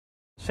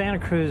Santa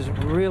Cruz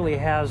really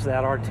has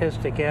that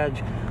artistic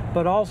edge,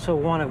 but also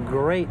one of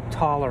great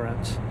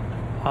tolerance.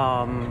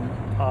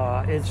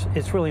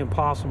 It's really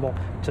impossible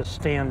to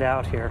stand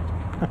out here.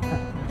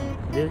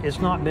 It's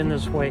not been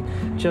this way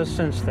just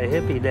since the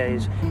hippie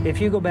days.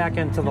 If you go back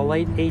into the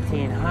late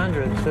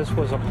 1800s, this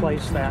was a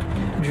place that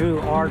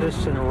drew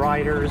artists and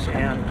writers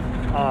and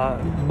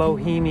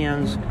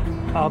bohemians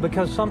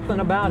because something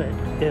about it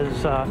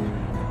is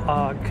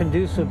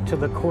conducive to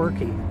the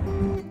quirky.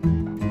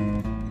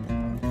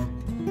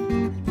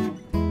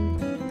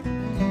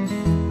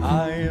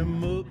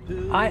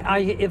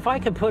 If I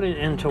could put it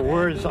into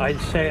words, I'd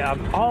say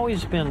I've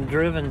always been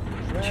driven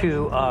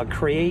to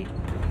create,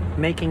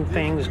 making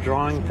things,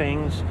 drawing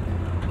things,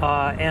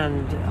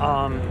 and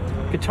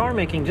guitar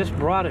making just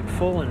brought it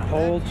full and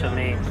whole to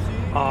me,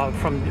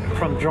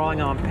 from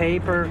drawing on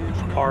paper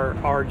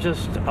or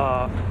just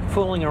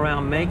fooling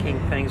around making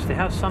things, to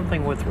have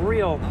something with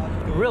real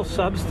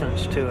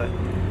substance to it.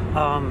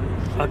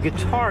 A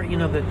guitar, you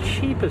know, the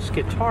cheapest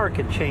guitar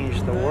could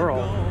change the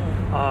world.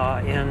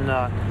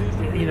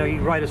 You know,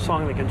 you write a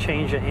song that can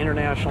change an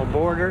international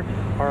border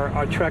or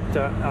attract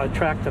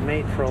a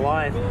mate for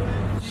life.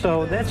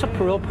 So that's a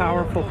real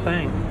powerful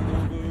thing.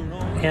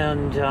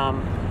 And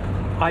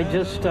I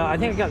think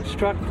I got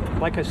struck,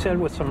 like I said,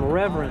 with some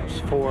reverence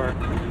for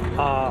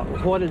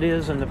what it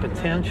is and the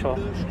potential,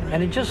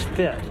 and it just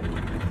fit.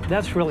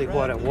 That's really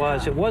what it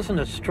was. It wasn't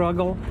a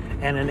struggle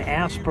and an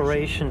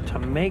aspiration to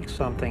make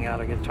something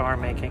out of guitar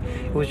making.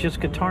 It was just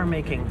guitar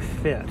making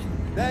fit.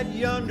 That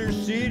yonder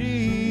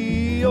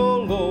city,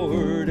 oh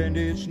Lord, and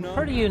it's not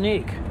pretty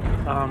unique.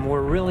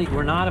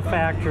 We're not a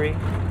factory,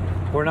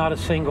 we're not a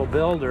single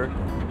builder,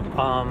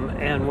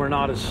 and we're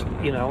not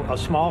a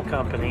small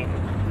company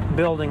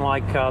building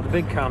like the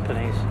big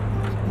companies.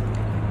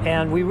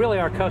 And we really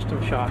are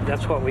custom shop.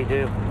 That's what we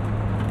do.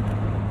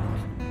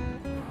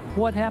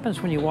 What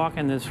happens when you walk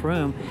in this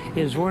room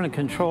is we're in a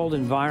controlled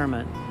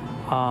environment.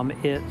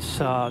 It's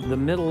the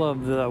middle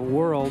of the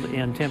world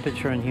in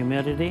temperature and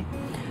humidity,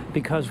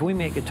 because we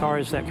make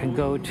guitars that can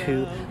go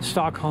to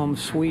Stockholm,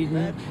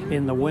 Sweden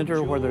in the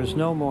winter where there's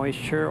no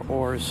moisture,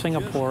 or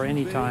Singapore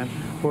anytime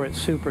where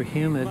it's super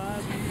humid.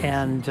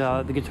 And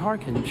the guitar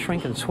can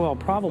shrink and swell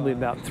probably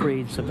about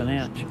 3/8 of an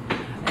inch.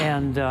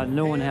 And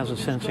no one has a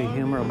sense of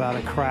humor about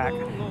a crack,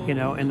 you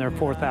know, in their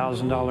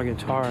 $4,000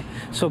 guitar.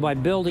 So by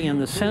building in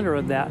the center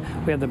of that,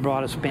 we have the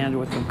broadest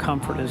bandwidth of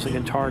comfort as the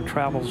guitar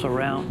travels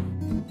around.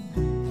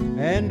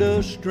 And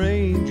a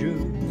stranger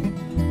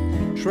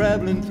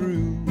traveling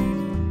through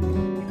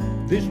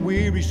this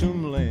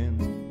wearisome land.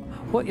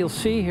 What you'll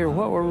see here,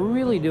 what we're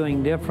really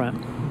doing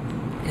different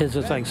is,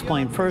 as I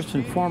explained, first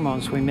and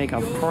foremost, we make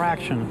a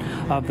fraction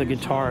of the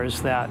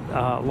guitars that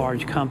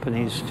large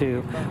companies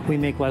do. We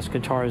make less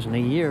guitars in a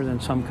year than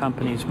some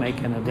companies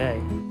make in a day.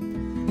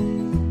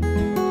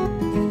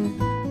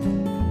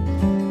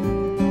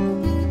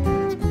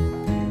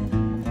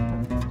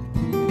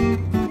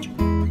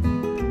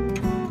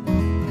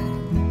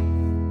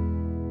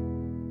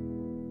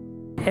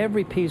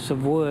 Every piece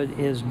of wood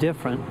is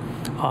different.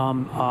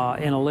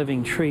 In a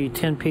living tree,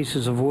 10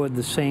 pieces of wood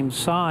the same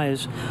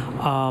size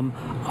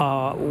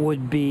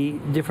would be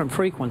different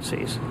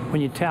frequencies.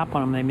 When you tap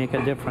on them, they make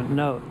a different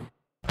note.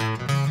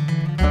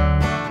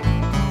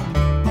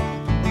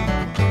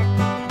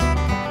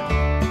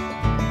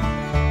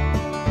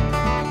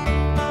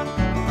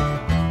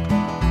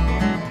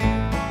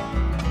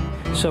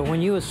 So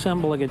when you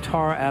assemble a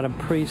guitar out of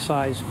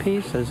pre-sized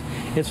pieces,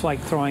 it's like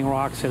throwing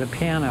rocks at a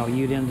piano.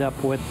 You'd end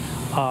up with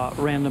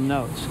random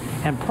notes,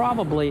 and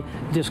probably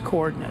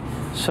discordant.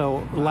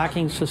 So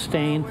lacking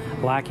sustain,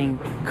 lacking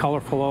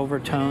colorful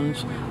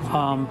overtones.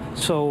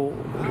 So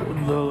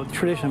the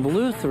tradition of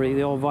lutherie,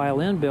 the old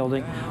violin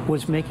building,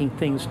 was making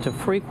things to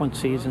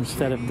frequencies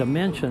instead of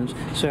dimensions,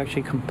 so you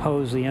actually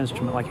compose the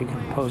instrument like you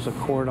compose a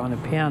chord on a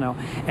piano.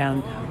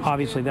 And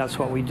obviously that's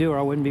what we do, or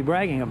I wouldn't be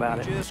bragging about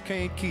it. Just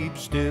can't keep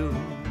still.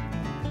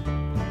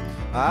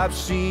 I've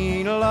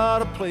seen a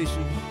lot of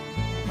places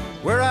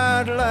where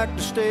I'd like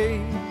to stay.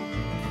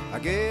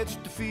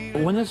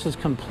 When this is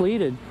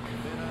completed,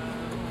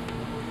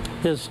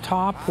 this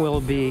top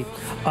will be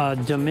a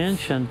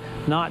dimension,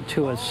 not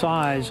to a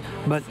size,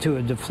 but to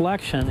a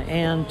deflection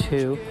and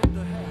to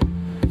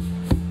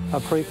a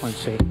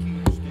frequency.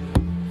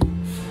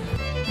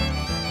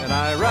 And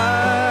I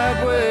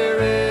ride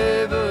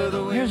wherever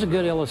the wind. Here's a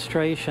good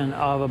illustration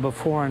of a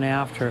before and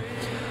after.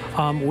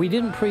 We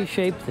didn't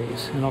pre-shape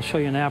these, and I'll show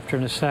you an after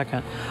in a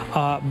second,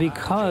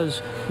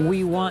 because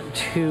we want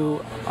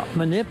to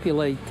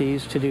manipulate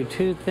these to do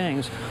two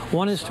things.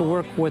 One is to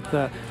work with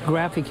the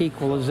graphic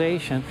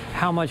equalization.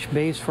 How much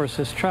bass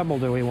versus treble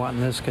do we want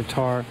in this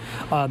guitar?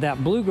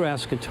 That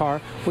bluegrass guitar,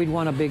 we'd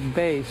want a big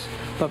bass,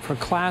 but for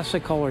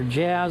classical or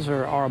jazz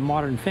or our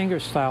modern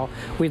fingerstyle,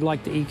 we'd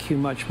like the EQ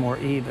much more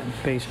even,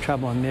 bass,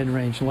 treble, and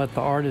mid-range, and let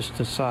the artist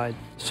decide.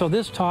 So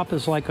this top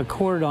is like a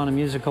chord on a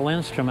musical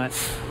instrument.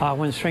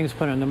 When the strings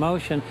put into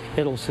motion,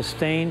 it'll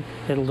sustain,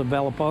 it'll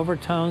develop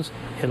overtones,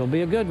 it'll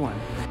be a good one.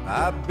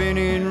 I've been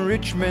in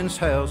rich men's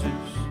houses,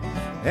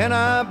 and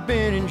I've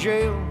been in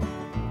jail.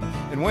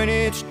 And when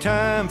it's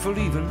time for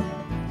leaving,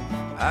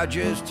 I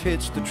just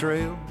hits the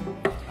trail.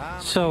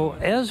 So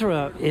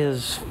Ezra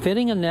is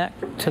fitting a neck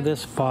to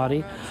this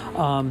body,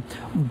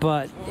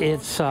 but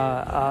it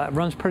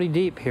runs pretty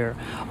deep here.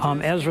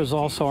 Ezra's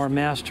also our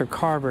master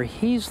carver.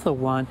 He's the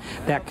one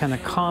that can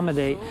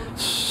accommodate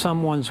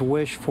someone's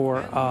wish for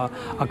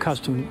a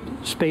custom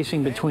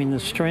spacing between the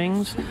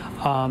strings,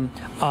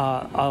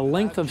 a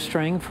length of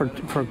string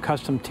for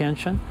custom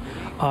tension,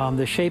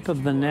 the shape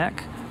of the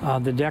neck,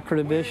 the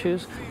decorative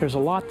issues. There's a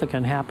lot that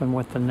can happen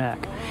with the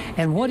neck.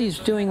 And what he's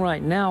doing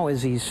right now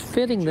is he's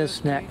fitting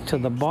this neck to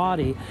the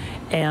body,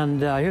 and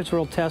here's a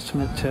real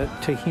testament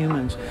to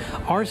humans.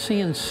 Our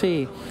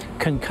CNC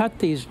can cut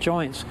these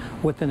joints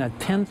within a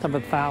 1/10 of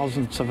a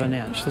thousandth of an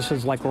inch. This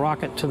is like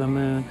rocket to the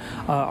moon,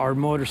 our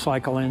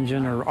motorcycle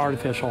engine, or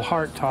artificial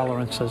heart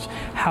tolerances.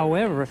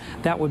 However,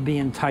 that would be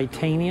in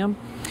titanium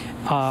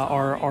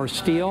or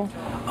steel.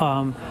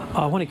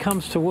 When it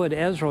comes to wood,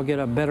 Ezra will get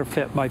a better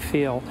fit by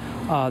feel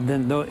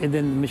than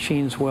the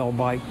machines will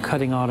by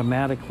cutting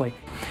automatically.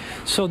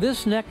 So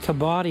this neck to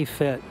body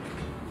fit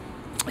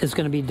is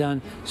going to be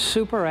done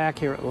super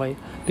accurately,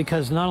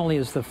 because not only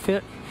is the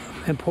fit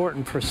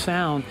important for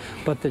sound,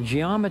 but the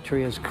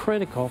geometry is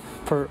critical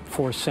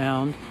for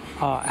sound,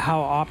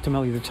 how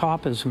optimally the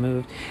top is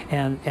moved,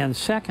 and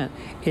second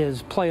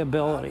is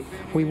playability.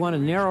 We want a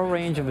narrow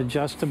range of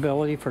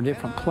adjustability for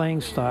different playing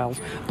styles,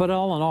 but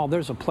all in all,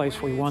 there's a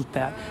place we want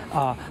that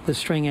the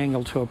string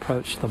angle to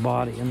approach the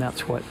body, and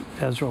that's what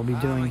Ezra will be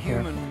doing here.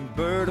 I'm a human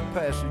bird of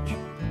passage,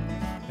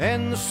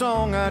 and the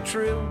song I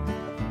trill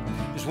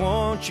is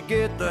once you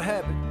get the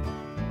habit,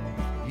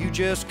 you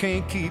just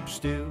can't keep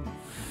still.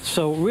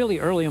 So really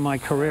early in my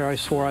career, I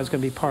swore I was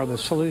going to be part of the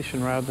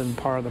solution rather than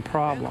part of the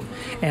problem.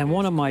 And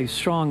one of my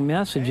strong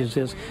messages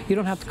is you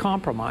don't have to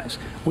compromise.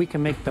 We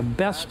can make the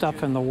best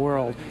stuff in the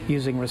world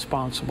using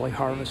responsibly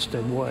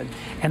harvested wood.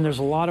 And there's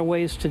a lot of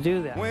ways to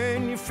do that.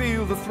 When you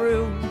feel the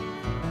thrill,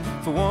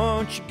 for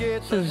once you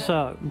get This is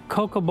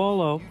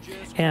cocobolo,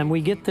 and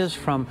we get this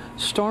from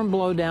storm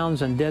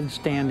blowdowns and dead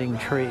standing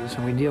trees.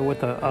 And we deal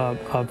with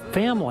a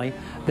family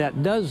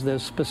that does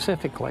this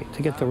specifically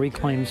to get the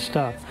reclaimed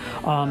stuff.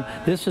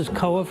 This is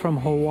koa from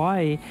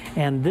Hawaii,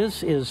 and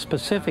this is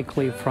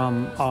specifically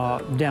from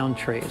down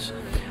trees.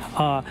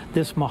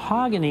 This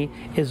mahogany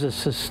is a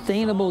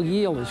sustainable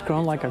yield. It's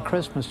grown like a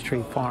Christmas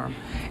tree farm,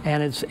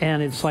 and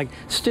it's like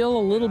still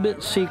a little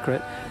bit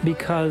secret,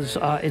 because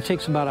it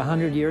takes about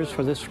 100 years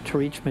for this to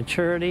reach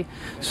maturity.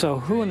 So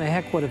who in the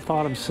heck would have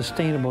thought of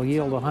sustainable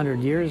yield 100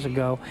 years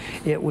ago?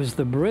 It was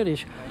the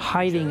British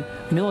hiding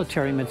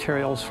military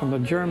materials from the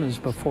Germans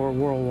before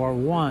World War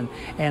I,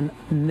 and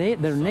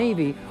their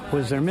navy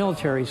was their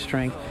military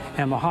strength,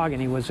 and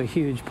mahogany was a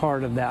huge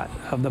part of that,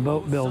 of the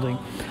boat building.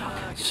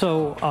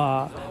 So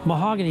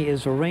mahogany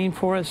is a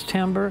rainforest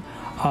timber.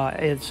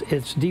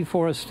 It's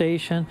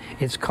deforestation,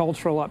 it's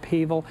cultural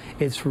upheaval.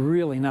 It's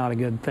really not a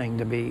good thing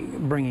to be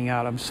bringing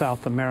out of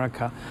South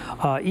America.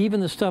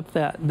 Even the stuff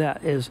that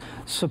is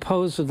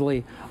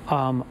supposedly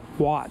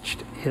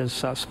watched is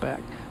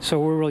suspect. So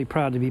we're really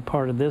proud to be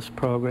part of this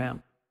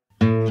program.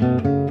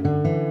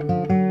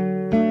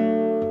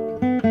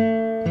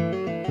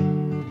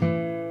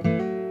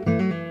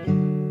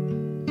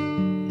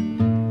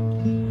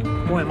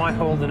 Boy, am I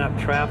holding up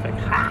traffic.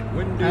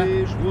 when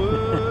day's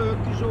work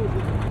is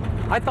over.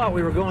 I thought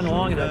we were going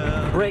along at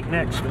a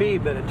breakneck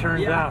speed, but it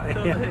turns out.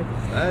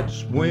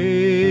 That's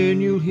when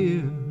you'll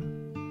hear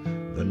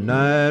the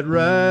night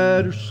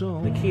rider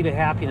song. The key to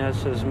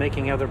happiness is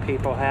making other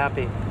people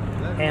happy.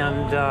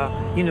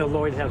 And, you know,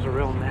 Lloyd has a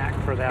real knack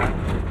for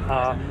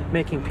that,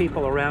 making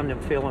people around him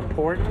feel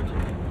important.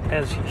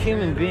 As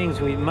human beings,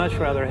 we'd much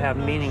rather have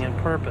meaning and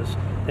purpose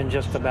than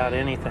just about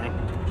anything.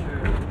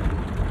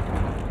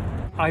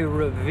 I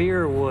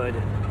revere wood.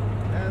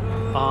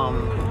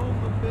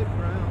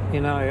 You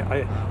know,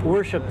 I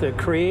worship the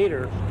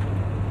creator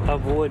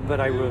of wood, but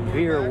I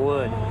revere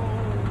wood.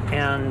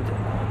 And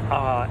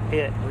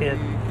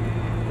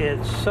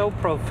it's so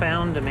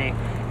profound to me,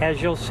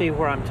 as you'll see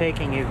where I'm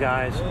taking you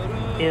guys,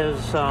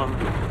 is,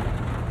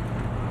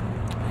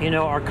 you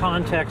know, our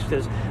context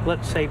is,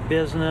 let's say,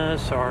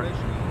 business or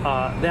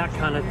that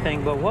kind of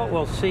thing. But what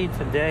we'll see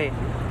today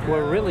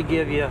will really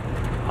give you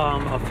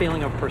a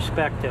feeling of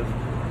perspective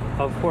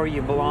of where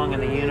you belong in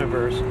the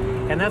universe.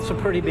 And that's a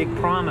pretty big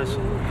promise,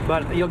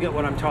 but you'll get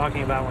what I'm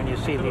talking about when you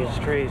see these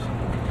trees.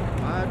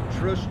 My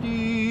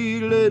trusty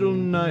little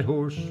night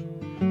horse,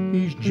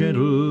 he's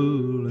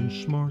gentle and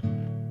smart.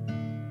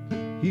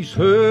 He's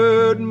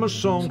heard my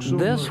song so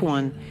This much.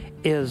 one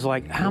is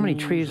like, how many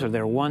trees are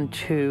there? 1,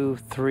 2,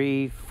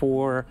 3,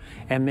 4,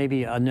 and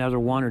maybe another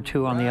 1 or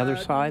 2 on the other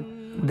side.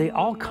 They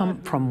all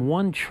come from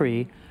one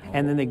tree,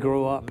 and then they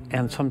grow up,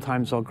 and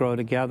sometimes they'll grow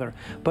together.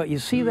 But you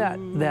see that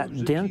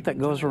dent that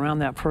goes around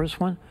that first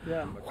one?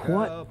 Yeah.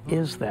 What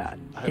is that?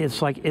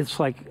 It's like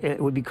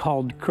it would be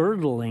called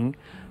girdling.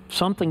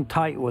 Something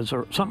tight was,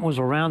 or something was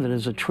around it.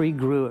 As a tree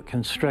grew, it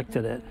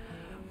constricted it.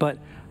 But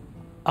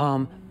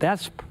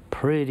that's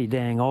pretty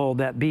dang old.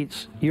 That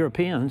beats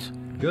Europeans.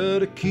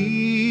 Gotta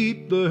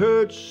keep the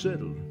herd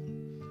settled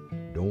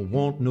don't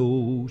want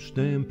no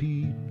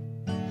stampede.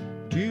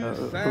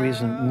 The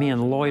reason me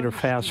and Lloyd are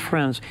fast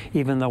friends,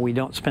 even though we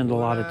don't spend a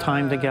lot of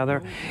time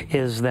together,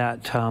 is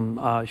that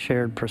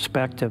shared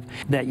perspective.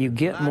 That you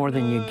get more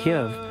than you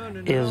give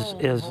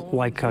is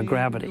like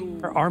gravity.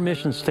 Our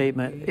mission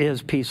statement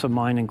is peace of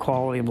mind and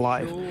quality of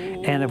life.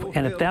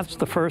 And if that's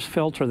the first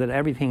filter that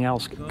everything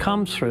else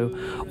comes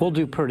through, we'll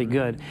do pretty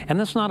good. And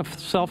that's not a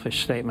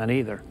selfish statement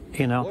either,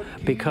 you know,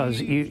 because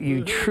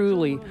you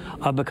truly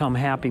become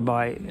happy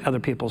by other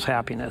people's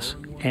happiness.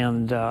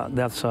 And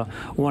that's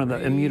one of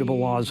the immutable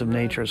laws of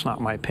nature. It's not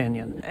my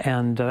opinion.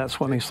 And that's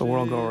what makes the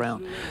world go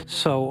around.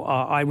 So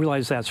I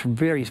realize that's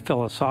very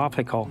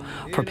philosophical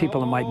for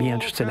people that might be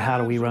interested. How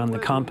do we run the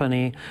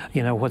company?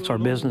 You know, what's our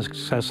business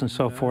success and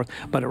so forth?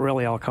 But it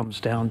really all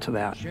comes down to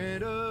that.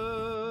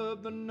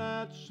 The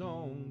night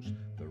songs,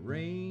 the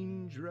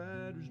range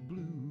rider's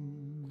blues.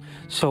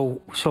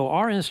 So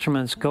our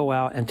instruments go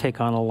out and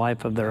take on a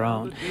life of their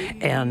own.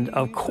 And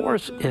of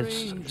course,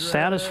 it's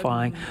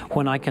satisfying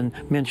when I can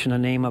mention a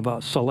name of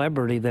a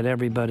celebrity that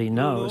everybody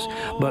knows.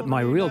 But my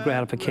real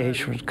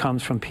gratification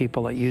comes from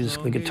people that use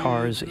the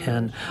guitars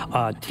in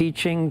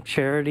teaching,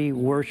 charity,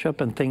 worship,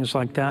 and things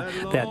like that,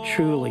 that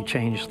truly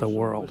change the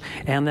world.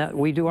 And that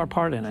we do our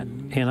part in it,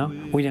 you know?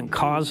 We didn't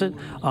cause it,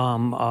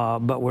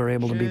 but we're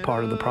able to be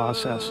part of the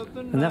process.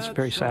 And that's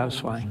very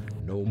satisfying.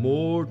 No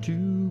more to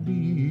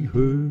be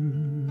heard.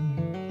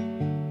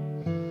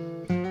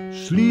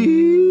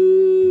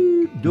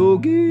 Sleep,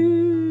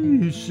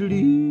 doggy,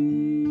 sleep.